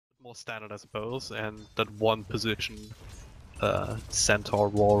more standard, I suppose, and that one position Centaur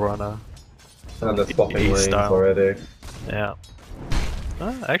Wall Runner. And they're swapping lanes style. already. Yeah.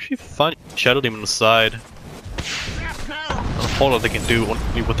 Actually fun. Shadow Demon on the side. A follow they can do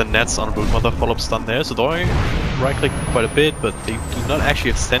only with the nets on Broodmother follow-up stun there, so they right-click quite a bit, but they do not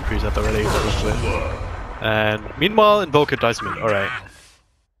actually have sentries that they're ready to work with. And meanwhile, Invoker dies mid. Alright.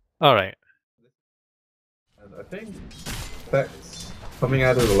 Alright. And I think effects coming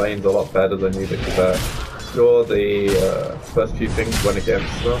out of the lane's a lot better than you'd expect. Sure, the first few things went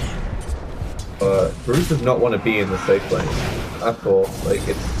against them, but Bruce does not want to be in the safe lane at all. Like,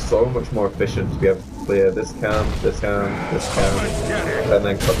 it's so much more efficient to be able to clear this camp, this camp, this camp, and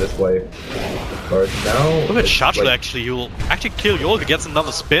then cut this wave. Whereas now... Look at Shachel actually, you'll actually kill Yolk, he gets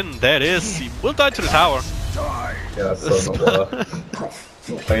another spin, there it is, he will die to the tower. Yeah, so not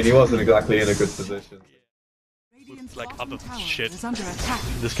worth. I mean, he wasn't exactly in a good position. With, like other shit. In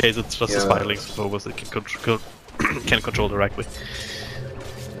this case it's just the Spiderlings and Phobos that can control directly.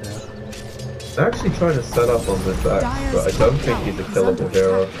 They're actually trying to set up on this axe, but I don't think he's a killable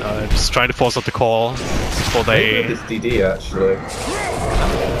hero. Just trying to force out the call before they... This DD actually.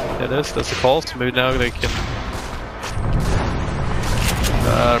 Yeah, that's the call, so maybe now they can...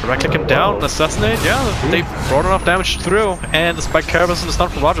 right-click him down, assassinate, yeah, they brought enough damage through, and despite Carapace and the stun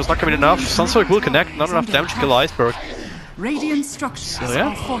from Roger is not coming enough, Sunstrike will connect, not enough damage to kill Iceberg. Radiant structures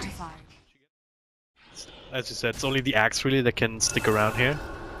are fortified. As you said, it's only the axe really that can stick around here.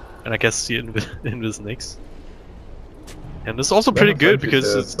 And I guess the Invis Nyx. And this is also pretty good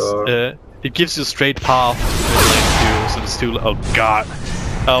because it's, it gives you a straight path to so it's too. Oh god,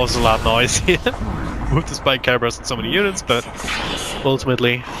 that was a loud noise here. Moved the Spike Carapace in so many units, but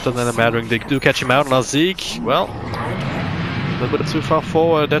ultimately doesn't end up mattering. They do catch him out on Zeke. Well, a little bit too far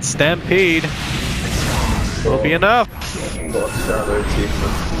forward. That Stampede will be enough.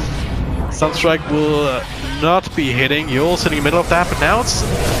 Sunstrike will not be hitting. You're sitting in the middle of that, but now it's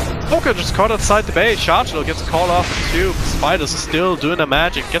Poker just caught outside the base. Chargelo gets a call off the tube. Spiders are still doing their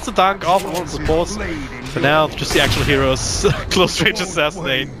magic. Gets a dunk off on one of the supports. For now, just the actual heroes. Close range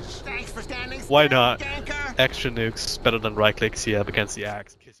assassinate. Why not? Extra nukes better than right clicks here against the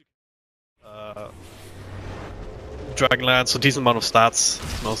axe. Dragonlance, so decent amount of stats,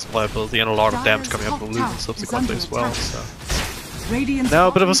 most viability, and a lot of damage coming up from Luton subsequently as well. So. Now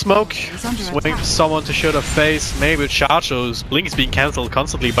a bit of a smoke, just waiting for someone to show their face, maybe with Chargelo's blink is being cancelled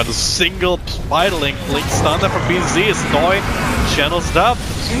constantly by the single Spiderling blink stun there from BZ is Doi, channels it up,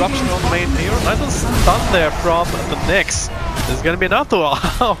 disruption on the main hero, nice little stun there from the Nyx. This is gonna be enough though.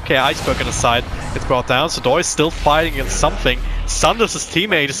 Okay, Iceberg on the side gets brought down, so Doi is still fighting against something. Sunders his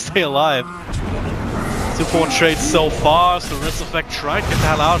teammate to stay alive. 2-4 trade so far, so Wrist Effect trying to get the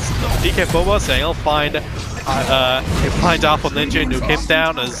hell out. DK Phobos, and he'll find Alpha Ninja and nuke him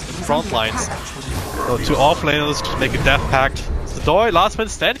down as the front lines. So two offlaners just make a death pact. So Doi, last man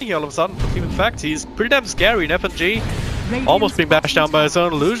standing here all of a sudden. In fact, he's pretty damn scary in FNG. Almost being bashed down by his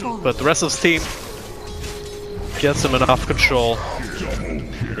own illusion, but the rest of his team gets him enough control.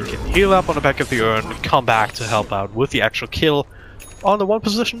 He can heal up on the back of the urn and come back to help out with the actual kill on the one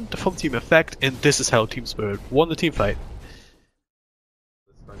position, the full team effect, and this is how Team Spirit won the team fight.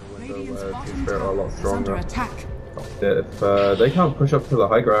 This kind of window where Team Spirit are a lot stronger. If they can't push up to the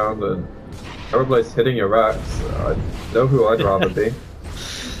high ground and Terrorblade's hitting your racks, I know who I'd rather be.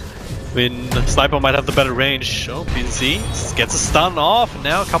 I mean, Sniper might have the better range. Oh, BZ gets a stun off, and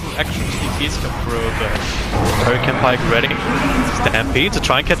now a couple of extra TPs come through. The Hurricane Pike ready. Stampede to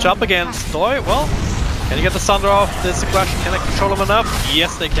try and catch up against Doi. Well, can you get the Sunder off? There's a question. Can they control him enough?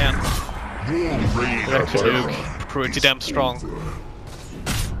 Yes, they can. Pretty damn strong.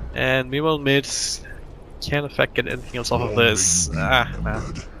 And meanwhile, mid can't affect get anything else off of this. Ah, man.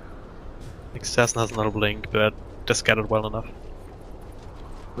 Assassin has another blink, but they're scattered well enough.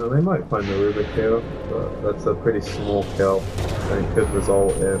 No, they might find the Rubik here, but that's a pretty small kill, and it could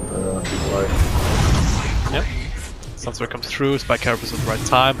result in life. Yep. Sunsphere comes through, Spike Carapace at the right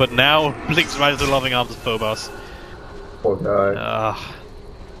time, but now blinks right into the loving arms of Phobos. Poor guy.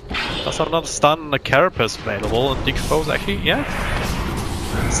 Does have another stun and a Carapace available, and Decompose actually, yeah.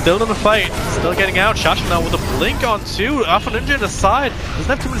 Still in the fight, still getting out. Shasha now with a blink on two. Alpha Ninja in the side. Doesn't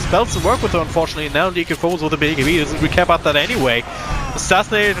have too many spells to work with her, unfortunately. Now Decompose with a big AV. Doesn't recap about that anyway.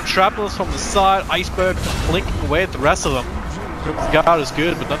 Assassinated and shrapnels from the side. Iceberg blinking away at the rest of them. Crimson Guard is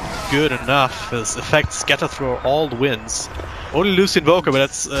good, but not good enough. His effects scatter through all the winds. Only lose Invoker, but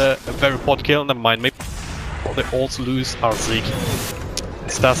that's a very important kill. Never mind, maybe they also lose our Zeke.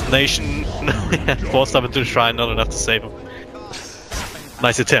 Assassination forced up into the shrine, not enough to save him.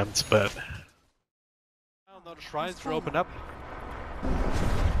 Nice attempt, but now the shrines are open up.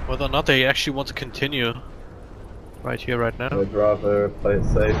 whether or not they actually want to continue right here, right now. I'd rather play it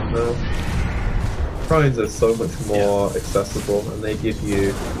safe now. Shrines are so much more accessible, and they give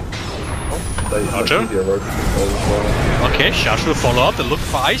you. Roger. Okay, Shash will follow up. They look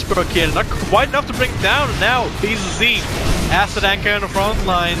for Iceberg here, not quite enough to bring it down. And now BZZ, Acid Anchor in the front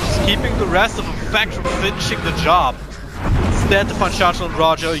line, just keeping the rest of Effect from finishing the job. Instead, to find Shash on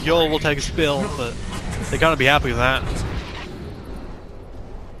Roger, Yol will take a spill, but they're gonna be happy with that.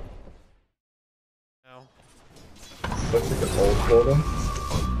 Such a good hold for them.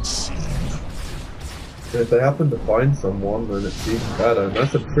 If they happen to find someone, then it's even better. And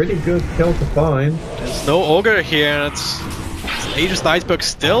that's a pretty good kill to find. There's no Ogre here, and it's Aegis and Iceberg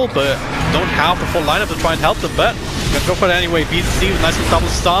still, but don't have the full lineup to try and help them, but gonna go for it anyway. BZC with a nice double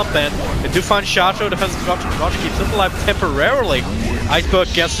stomp, and they do find Shacho, defensive Roger. Roger keeps him alive temporarily. Iceberg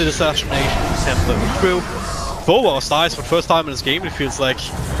gets the assassination attempt through. Phobos dies for the first time in this game, it feels like.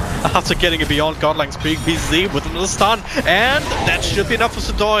 After getting a beyond godlike streak, BZC with another stun, and that should be enough for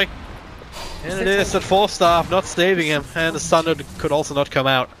Sudoi. And it is at 4-star, not saving him, and the Thunder could also not come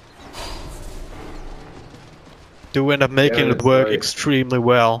out. Do end up making it work extremely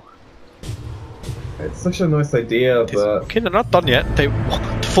well. It's such a nice idea, but okay, they're not done yet. They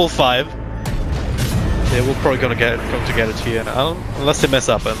want full 5. They will probably going to get it here now, unless they mess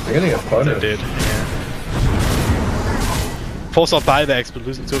up. And they're gonna get punished. They did. Yeah. 4-star buybacks, but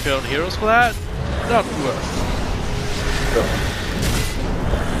losing 2 of your own heroes for that, not worth. No.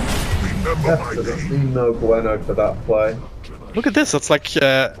 Definitely no bueno for that play. Look at this, that's like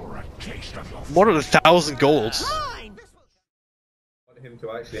more than 1,000 golds. I want him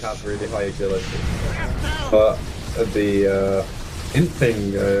to actually have really high agility. But the int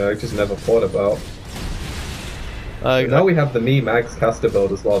thing I just never thought about. Now we have the me max caster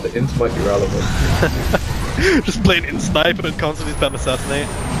build as well, the int might be relevant. Just plain int sniper and constantly spam assassinate.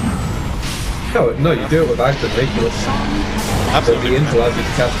 No, you do it with active ridiculous. Absolutely. The int allows you to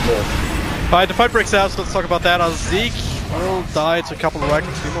cast more. Alright, the fight breaks out, so let's talk about that. Zeke will die to a couple of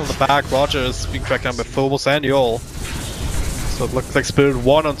Ragnar people in the back. Roger is being tracked down by Phobos and Yol. So it looks like Spirit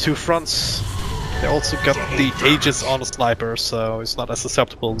 1 on 2 fronts. They also got the Aegis on a sniper, so he's not as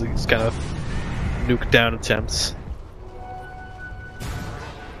susceptible to these kind of nuke down attempts.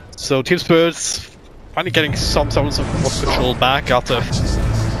 So Team Spirit's finally getting some semblance of control back after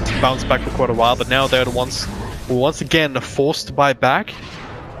bounce back for quite a while, but now they're the ones who once again are forced to buy back.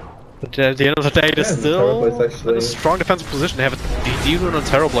 But at the end of the day, they're still in a strong defensive position. They have a demon on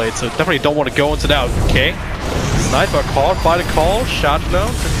Terrorblade, so definitely don't want to go into that. Okay, Sniper caught by the call, shot down,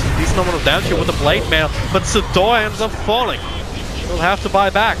 a decent amount of damage here with the blade mail, but Sudoi ends up falling. He'll have to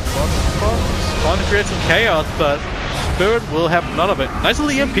buy back. Trying to create some chaos, but Spirit will have none of it. Nice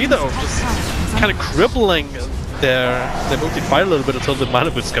little EMP though, just kind of crippling their ability to fight a little bit until the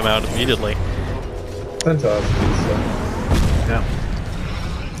mana boots come out immediately. Fantastic. Yeah.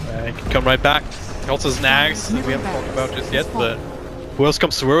 He can come right back. He also has nags that we haven't talked about just yet, but worst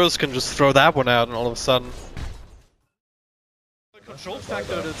comes to worst, can just throw that one out and all of a sudden. The control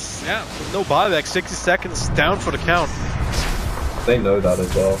factor that's, with no buyback, 60 seconds down for the count. They know that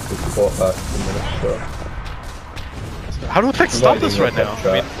as well, because we bought back a minute ago. How do Effect stop this right now?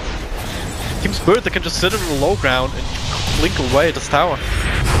 I mean, Team Spirit, they can just sit in the low ground and blink away at this tower.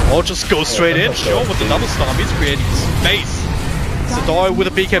 Or just go straight in, show with the double stomp, he's creating space. Sudoi with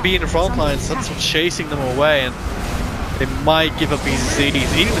a BKB in the front lines, that's what's chasing them away, and they might give up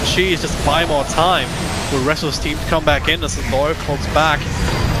BZCs. Even the Cheese just buy more time for the rest of his team to come back in as Sudoi comes back.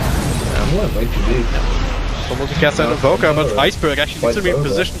 Almost cast out Invoker, but Iceberg actually needs to be in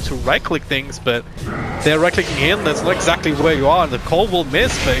position to right-click things, but they're right-clicking in, that's not exactly where you are, and the call will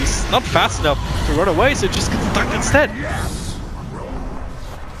miss, but he's not fast enough to run away, so it just gets stuck instead.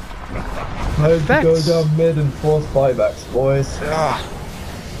 Time to go down mid and force buybacks, boys.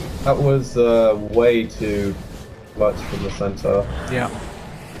 That was way too much from the center. Yeah.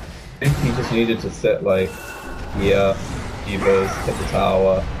 I think he just needed to sit like here, Evas, hit the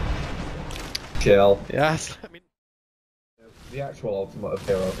tower, chill. Yeah, I mean, the actual ultimate of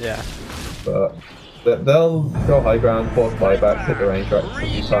hero. Yeah. But they'll go high ground, force buybacks, hit the range tracks a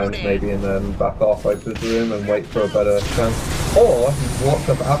few times maybe, and then back off, I presume, and wait for a better chance. Or he walked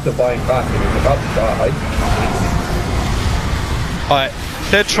up after buying back and he's about to die. Alright,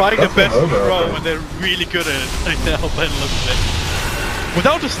 they're trying their best to throw and they're really good at it right now by the looks of it.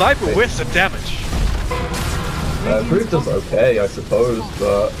 Without the sniper, where's the damage? Brood does okay, I suppose,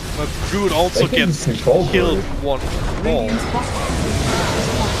 but Brood also gets killed one more.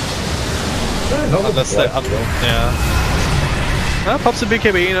 Unless they yeah. Pops a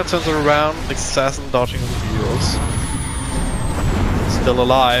BKB and that turns it around, assassin dodging the heroes. still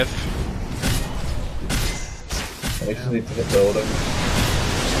alive. They just need to hit building.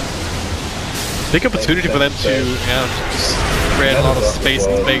 Big opportunity for them to just create a lot of space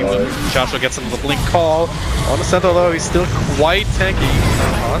in the big one. Joshua gets another blink call. On the center though, he's still quite tanky.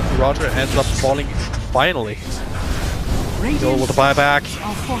 Roger ends up falling finally. Still with the buyback.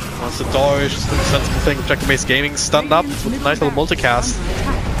 Once the dodge, just a sensible thing. Objective based gaming stunned up with a nice little multicast.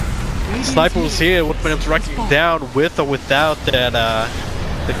 Sniper was here, would have been able to track him down with or without that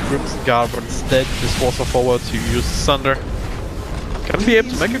the Crimson Guard, but instead just force her forward to use the Thunder. Gonna be able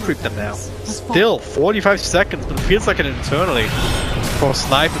to make a creep them now. Still 45 seconds, but it feels like an eternity for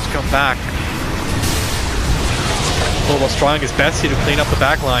Sniper to come back. Cole was trying his best here to clean up the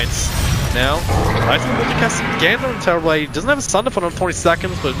backlines. Now, nice multicast again on Terrible. He doesn't have a Thunder for another 20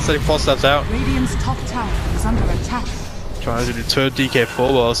 seconds, but instead he 4 steps out. Radiant's top tower is under attack. Trying to do 3rd DK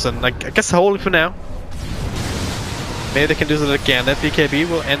forwards, and I guess holding for now. Maybe they can do that again. That DKB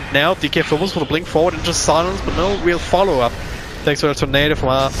will end now. DK forwards will blink forward into silence, but no real follow-up. Thanks for a tornado from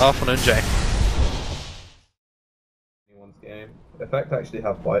Alpha and NJ. Anyone's game. Effect actually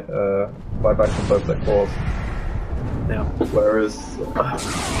have buyback from both their cores. Yeah. Whereas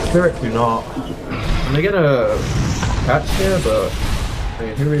Spirit do not. And they're gonna catch here, but I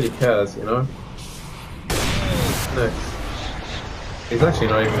mean, who really cares, you know? Next. He's actually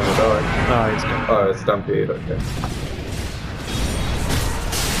not even gonna die. No, he's good. Oh, it's Stampede, okay.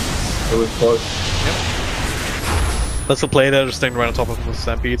 It was close. Yep. Let's play there, just staying right on top of the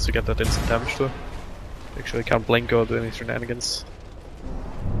Stampede to get that instant damage to it. Make sure he can't blink or do any shenanigans.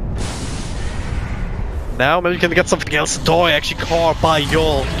 Now maybe we can get something else. Doi actually caught by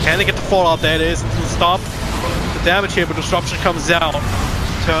Yol. Can they get the fallout? There it is. It'll stop the damage here, but disruption comes out.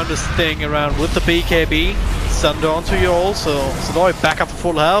 Turn this thing around with the BKB. Thunder onto Yol, so Doi back up to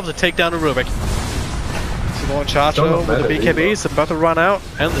full health to take down the Rubik. Doi charge with the BKB is about to run out,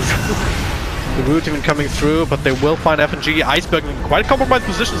 and the root even coming through, but they will find FNG. Iceberg in quite a compromised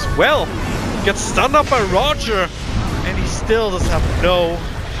position as well. Gets stunned up by Roger, and he still doesn't have no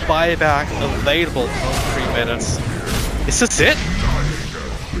buyback available for 3 minutes. Is this it?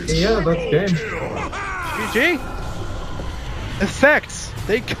 Yeah, that's game. GG. Effects.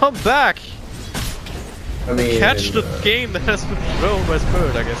 They come back. I mean, catch the game that has been thrown by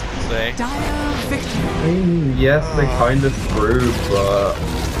Spirit, I guess you could say. Dire victory. I mean, yes, they kind of threw, but